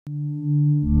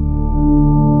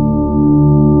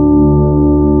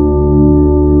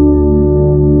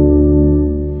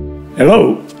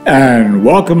Hello, and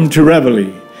welcome to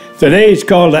REVEILLE. Today's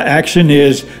call to action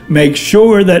is make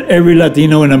sure that every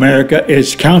Latino in America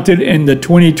is counted in the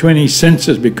 2020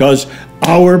 census because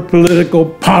our political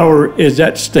power is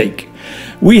at stake.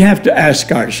 We have to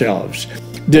ask ourselves,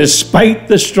 despite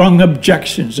the strong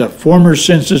objections of former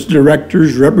census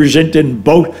directors representing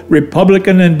both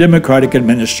Republican and Democratic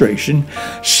administration,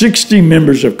 60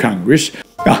 members of Congress,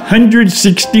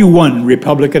 161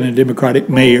 Republican and Democratic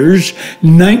mayors,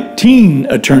 19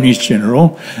 attorneys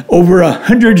general, over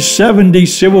 170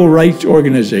 civil rights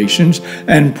organizations,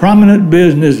 and prominent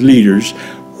business leaders,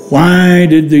 why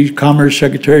did the Commerce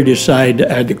Secretary decide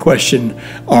to add the question,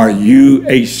 "Are you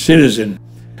a citizen?"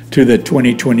 to the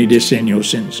 2020 decennial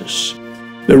census?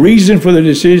 The reason for the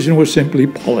decision was simply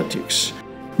politics.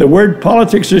 The word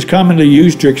politics is commonly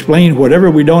used to explain whatever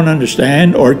we don't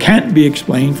understand or can't be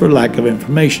explained for lack of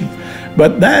information.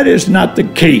 But that is not the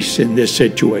case in this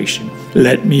situation.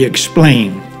 Let me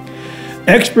explain.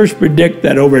 Experts predict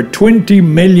that over 20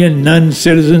 million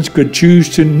non-citizens could choose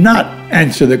to not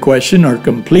answer the question or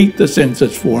complete the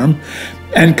census form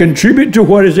and contribute to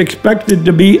what is expected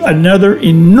to be another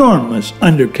enormous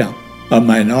undercount of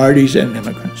minorities and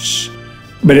immigrants.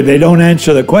 But if they don't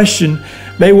answer the question,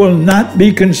 they will not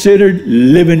be considered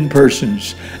living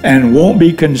persons and won't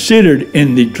be considered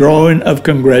in the drawing of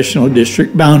congressional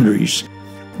district boundaries.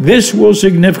 This will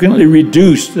significantly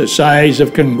reduce the size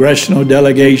of congressional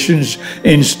delegations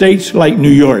in states like New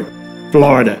York,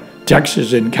 Florida,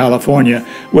 Texas, and California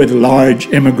with large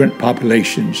immigrant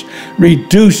populations,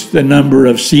 reduce the number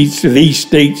of seats these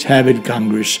states have in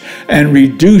Congress, and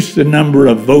reduce the number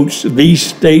of votes these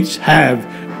states have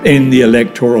in the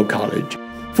Electoral College.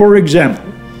 For example,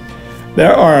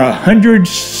 there are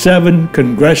 107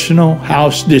 congressional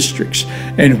House districts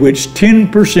in which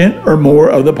 10% or more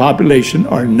of the population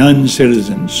are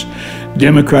non-citizens.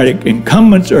 Democratic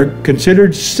incumbents are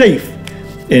considered safe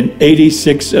in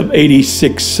 86 of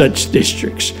 86 such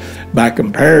districts. By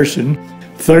comparison,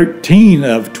 13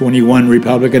 of 21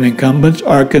 Republican incumbents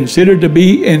are considered to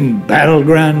be in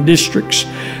battleground districts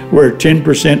where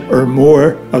 10% or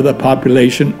more of the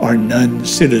population are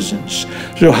non-citizens.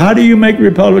 So how do you make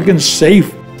Republicans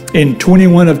safe in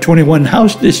 21 of 21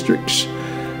 House districts?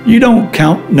 You don't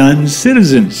count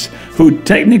non-citizens who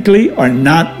technically are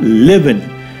not living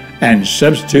and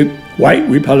substitute white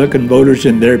Republican voters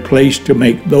in their place to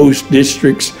make those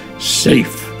districts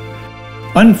safe.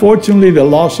 Unfortunately, the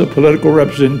loss of political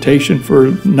representation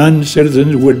for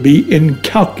non-citizens would be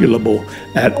incalculable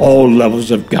at all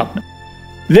levels of government.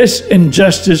 This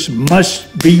injustice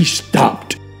must be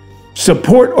stopped.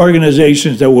 Support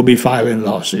organizations that will be filing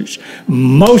lawsuits.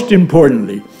 Most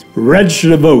importantly, register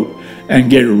to vote and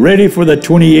get ready for the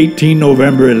 2018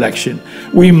 November election.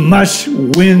 We must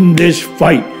win this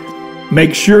fight.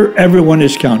 Make sure everyone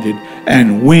is counted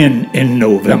and win in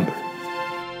November.